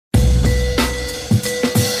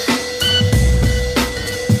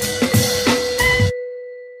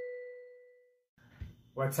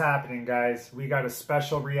What's happening, guys? We got a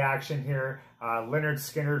special reaction here. Lynyrd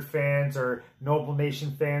Skynyrd fans or Noble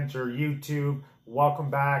Nation fans or YouTube, welcome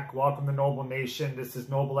back. Welcome to Noble Nation. This is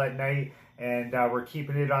Noble at Night, and we're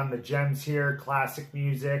keeping it on the gems here, classic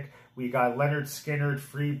music. We got Lynyrd Skynyrd,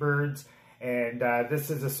 Freebirds, and this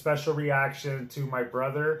is a special reaction to my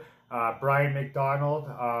brother, Brian McDonald.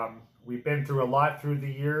 We've been through a lot through the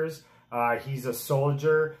years. He's a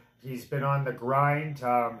soldier. He's been on the grind.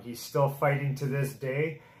 He's still fighting to this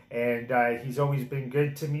day. And he's always been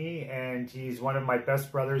good to me. And he's one of my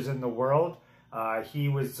best brothers in the world. He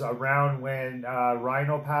was around when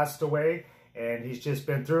Rhino passed away. And he's just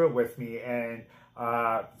been through it with me. And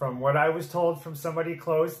from what I was told from somebody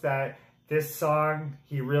close, that this song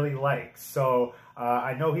he really likes. So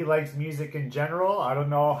I know he likes music in general. I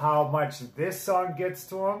don't know how much this song gets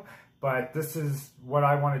to him. But this is what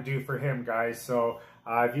I want to do for him, guys. So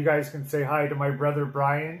if you guys can say hi to my brother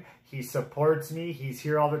Brian. He supports me. He's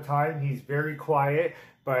here all the time. He's very quiet,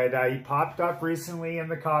 but he popped up recently in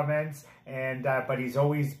the comments, and but he's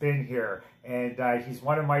always been here. And he's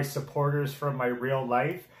one of my supporters from my real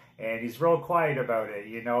life, and he's real quiet about it,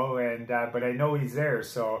 you know, and but I know he's there.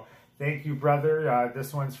 So thank you, brother.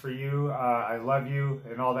 This one's for you. I love you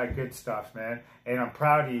and all that good stuff, man. And I'm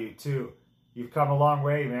proud of you, too. You've come a long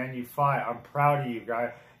way, man. You fought. I'm proud of you,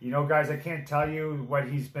 guys. You know, guys, I can't tell you what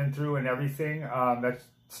he's been through and everything. That's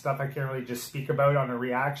stuff I can't really just speak about on a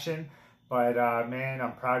reaction. But, man,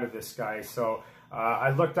 I'm proud of this guy. So, I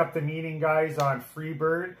looked up the meaning, guys, on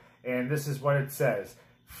Freebird, and this is what it says.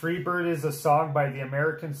 Freebird is a song by the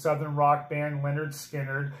American Southern rock band Lynyrd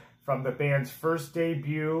Skynyrd from the band's first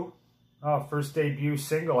debut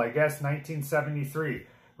single, I guess, 1973.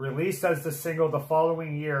 Released as the single the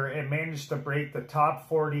following year, it managed to break the top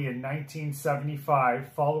 40 in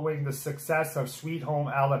 1975 following the success of Sweet Home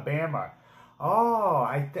Alabama. Oh,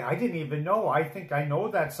 I didn't even know. I think I know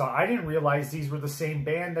that song. I didn't realize these were the same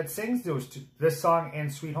band that sings this song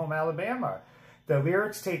and Sweet Home Alabama. The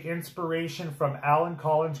lyrics take inspiration from Alan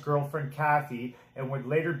Collins' girlfriend Kathy and would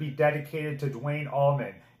later be dedicated to Duane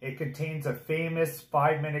Allman. It contains a famous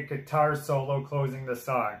 5-minute guitar solo closing the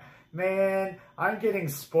song. Man, I'm getting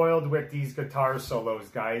spoiled with these guitar solos,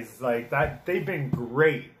 guys. Like, that, they've been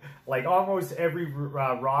great. Like, almost every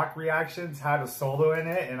rock reaction's had a solo in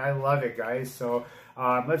it, and I love it, guys. So,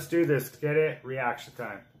 let's do this. Get it? Reaction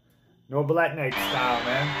time. Noble at Night style,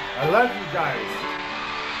 man. I love you guys.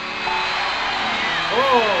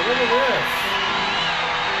 Oh, look at this.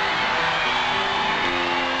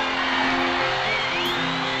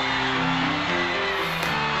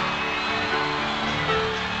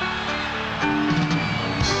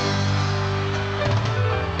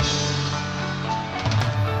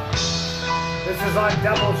 This is on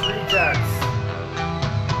Devil's Rejects,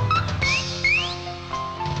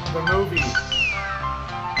 the movie.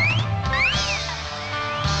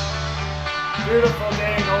 Beautiful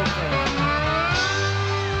day in Oakland.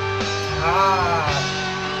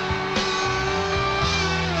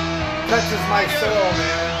 Touches my soul,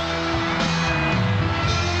 man.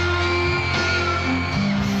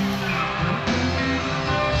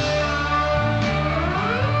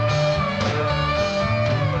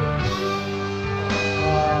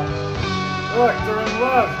 Look, they're in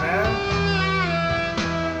love, man.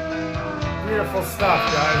 Beautiful stuff,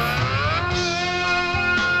 guys.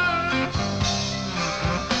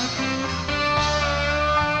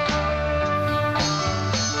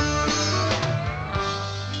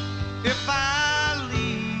 If I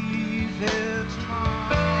leave here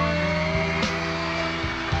tomorrow,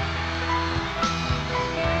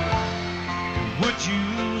 would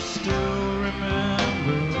you still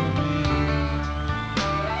remember me?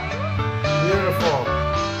 Beautiful.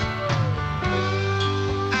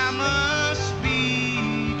 I must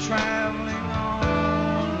be traveling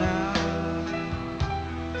on now,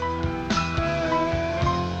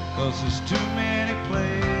 'cause there's too many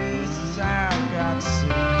places I've got to see.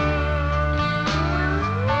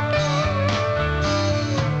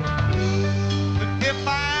 But if I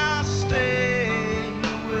stay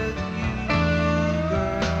with you,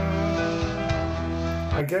 girl,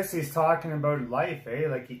 I guess he's talking about life, eh?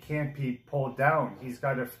 Like, he can't be pulled down. He's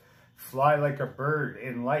got to fly like a bird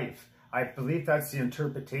in life. I believe that's the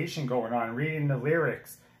interpretation going on, reading the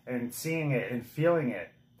lyrics and seeing it and feeling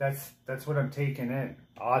it. That's what I'm taking in.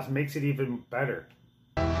 Oh, it makes it even better.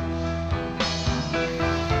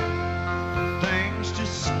 things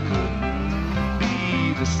just couldn't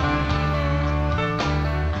be the same.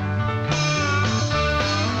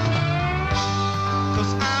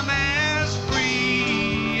 'Cause I'm as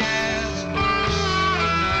free as a bird.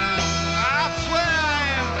 I swear I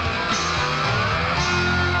am.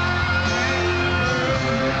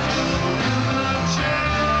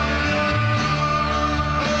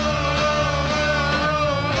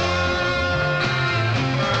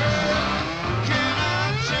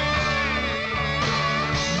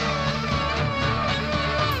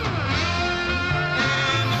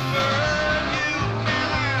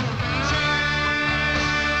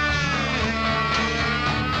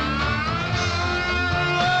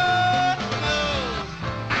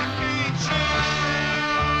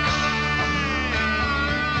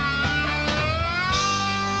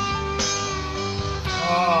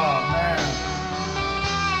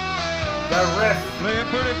 That riff Playing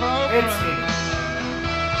pretty for hits Oakland. me.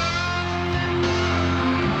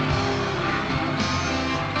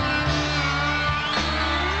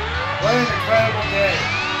 What an incredible day.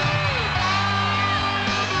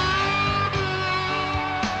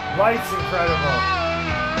 Life's incredible.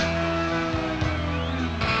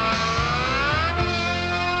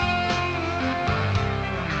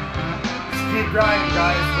 Just keep grinding,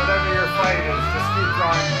 guys. Whatever your fight is, just keep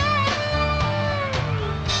grinding.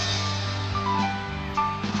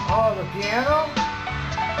 Oh, the piano?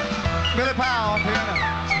 Billy Powell, piano.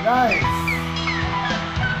 Nice.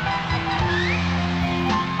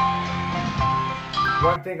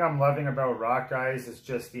 One thing I'm loving about rock, guys, is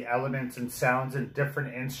just the elements and sounds and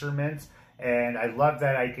different instruments. And I love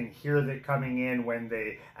that I can hear that coming in when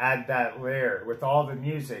they add that layer. With all the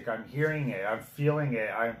music, I'm hearing it, I'm feeling it,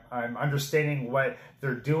 I'm understanding what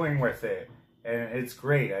they're doing with it. And it's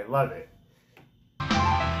great, I love it.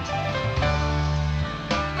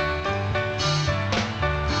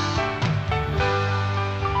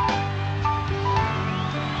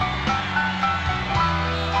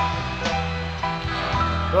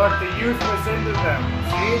 Look, the youth was into them,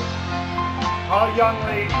 see? All young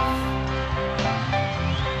ladies.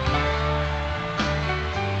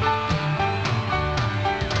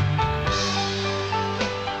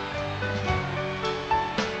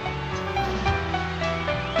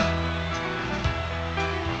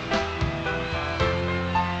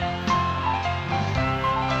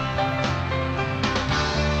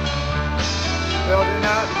 Building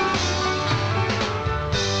up.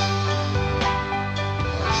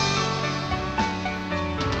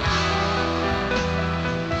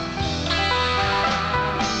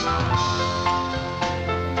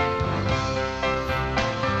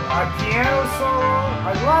 Piano solo,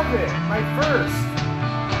 I love it. My first.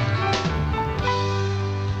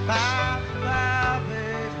 Life,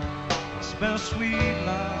 it's been a sweet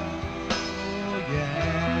life. Oh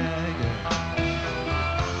yeah, yeah.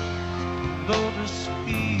 Though this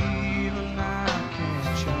feeling I can't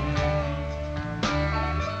change.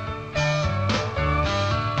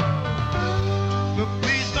 But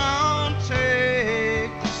please don't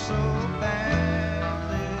take it so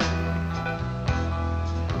badly.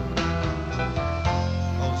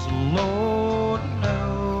 Lord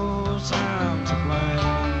knows I'm to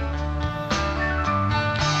blame.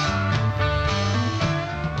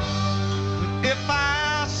 But if I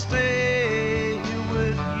stay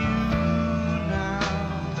with you now,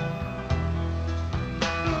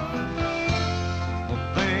 well,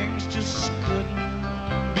 things just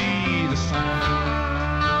couldn't be the same.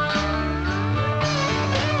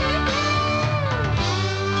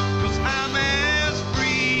 'Cause I'm as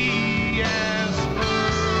free as a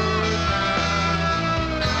bird.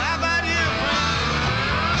 How about you?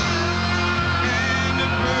 And the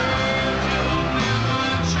bird will never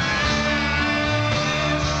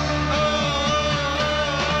change. Oh,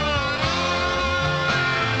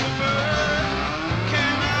 and the bird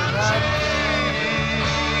cannot change.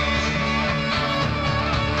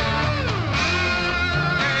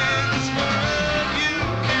 And this bird you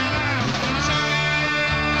cannot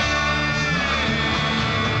change.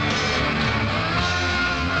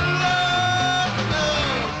 Lord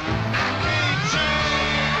knows I can't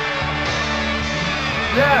change.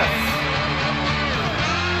 Yes.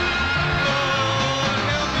 Lord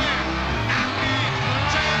help me, I can't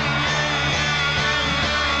change.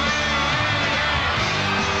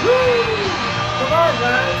 Woo! Come on,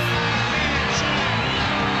 guys.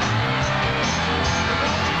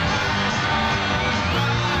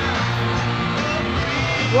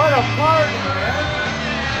 What a party, man.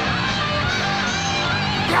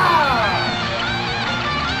 Yeah!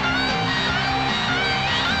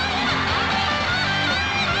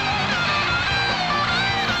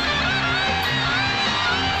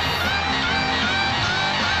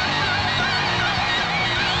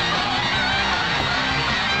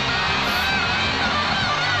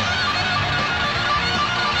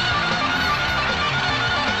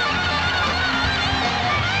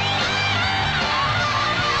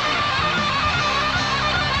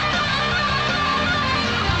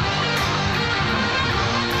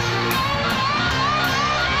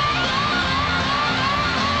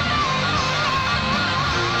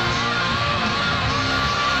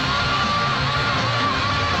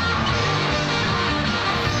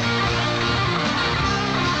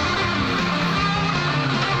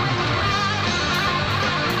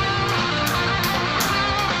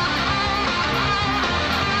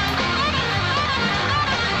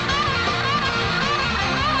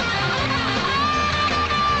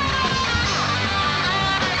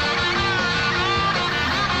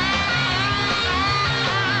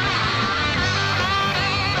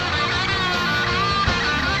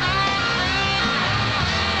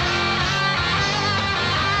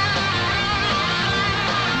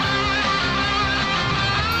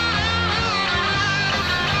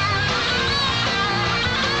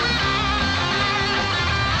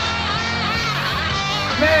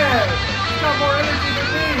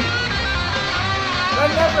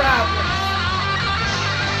 That never happens.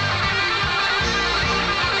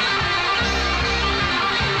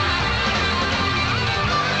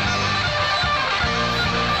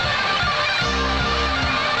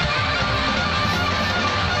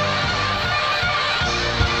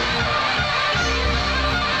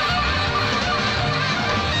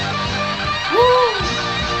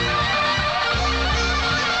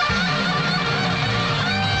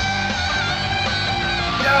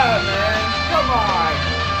 Yeah, man. Come on.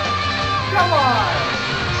 Come on.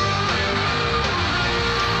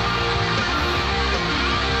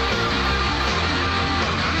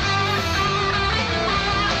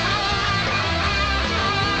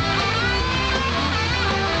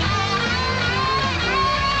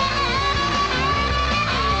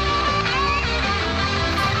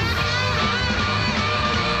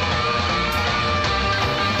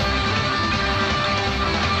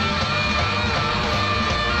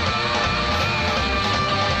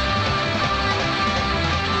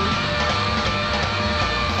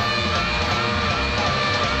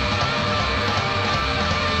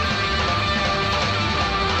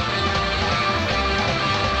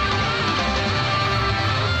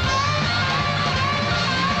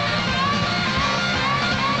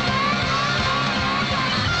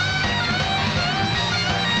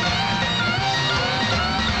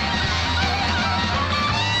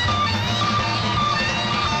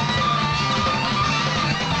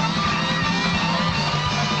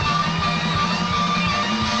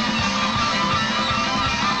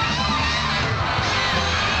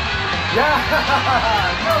 Yeah,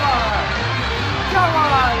 come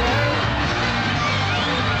on, man.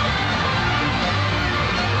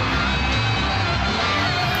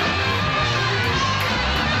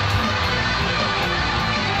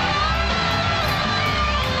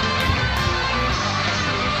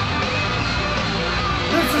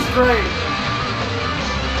 This is great.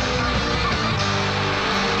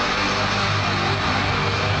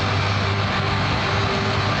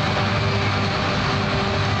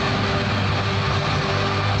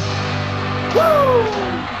 Go!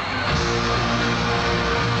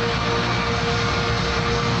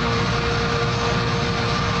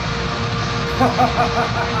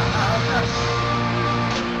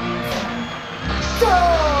 Ah,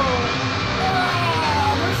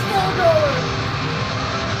 we're still going!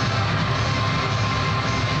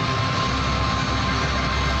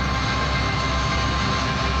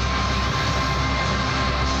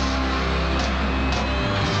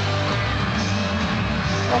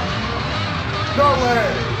 Oh. No way!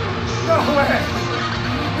 No way!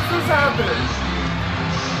 This is happening!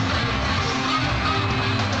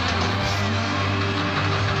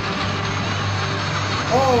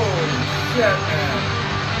 Holy shit, man.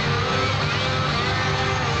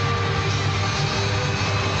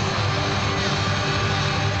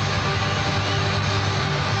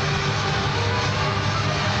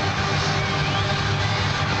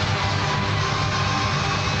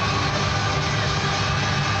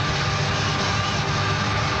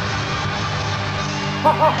 Oh,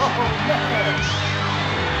 man.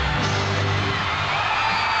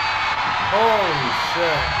 Holy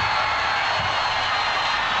shit.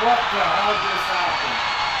 What the hell just happened?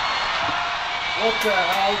 What the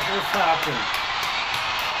hell just happened?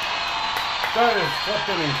 That is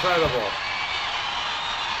flipping incredible.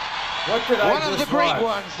 What did I just watch? One of the great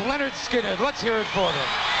ones, Lynyrd Skynyrd. Let's hear it for them.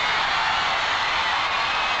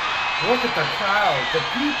 Look at the crowd, the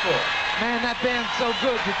people. Man, that band's so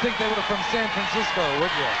good, you'd think they were from San Francisco,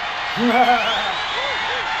 would you?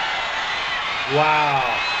 Wow.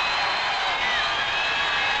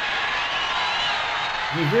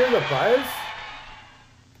 You hear the buzz?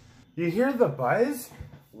 You hear the buzz?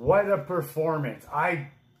 What a performance. I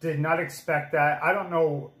did not expect that. I don't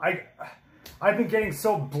know. I've been getting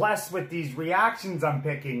so blessed with these reactions I'm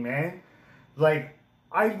picking, man. Like,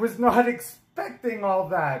 I was not expecting all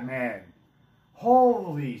that, man.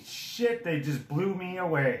 Holy shit, they just blew me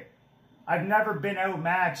away. I've never been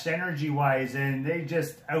outmatched energy-wise, and they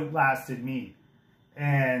just outlasted me.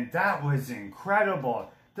 And that was incredible.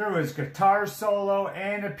 There was guitar solo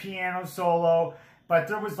and a piano solo, but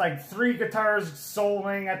there was like 3 guitars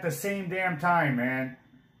soloing at the same damn time, man.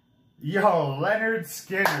 Yo, Lynyrd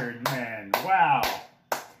Skynyrd, man. Wow.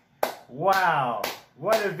 Wow.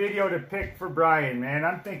 What a video to pick for Brian, man.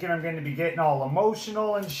 I'm thinking I'm going to be getting all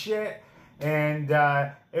emotional and shit. And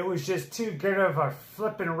it was just too good of a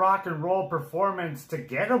flippin' rock and roll performance to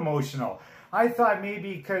get emotional. I thought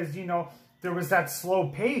maybe because, you know, there was that slow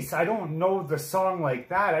pace. I don't know the song like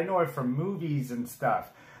that. I know it from movies and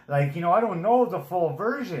stuff. Like, you know, I don't know the full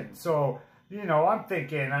version. So, you know, I'm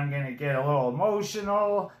thinking I'm going to get a little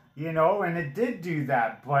emotional. you know, and it did do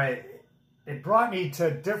that, but it brought me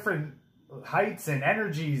to different heights and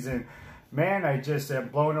energies, and man, I just am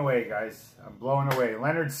blown away, guys. I'm blown away.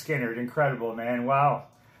 Lynyrd Skynyrd, incredible, man. Wow.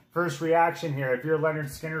 First reaction here. If you're a Lynyrd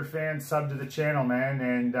Skynyrd fan, sub to the channel, man.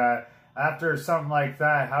 And after something like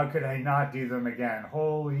that, how could I not do them again?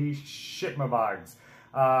 Holy shit, my bogs.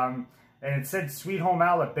 And it said Sweet Home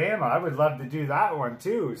Alabama. I would love to do that one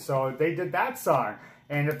too. So they did that song.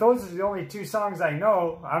 And if those are the only two songs I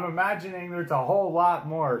know, I'm imagining there's a whole lot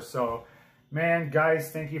more. So, man,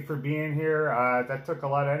 guys, thank you for being here. That took a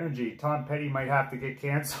lot of energy. Tom Petty might have to get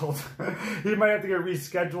canceled. He might have to get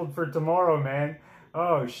rescheduled for tomorrow, man.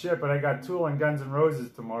 Oh, shit, but I got Tool and Guns N'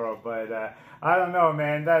 Roses tomorrow. But I don't know,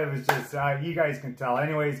 man. That was just, you guys can tell.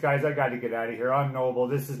 Anyways, guys, I got to get out of here. I'm Noble.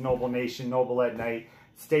 This is Noble Nation, Noble at Night.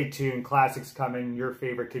 Stay tuned. Classics coming. Your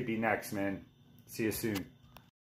favorite could be next, man. See you soon.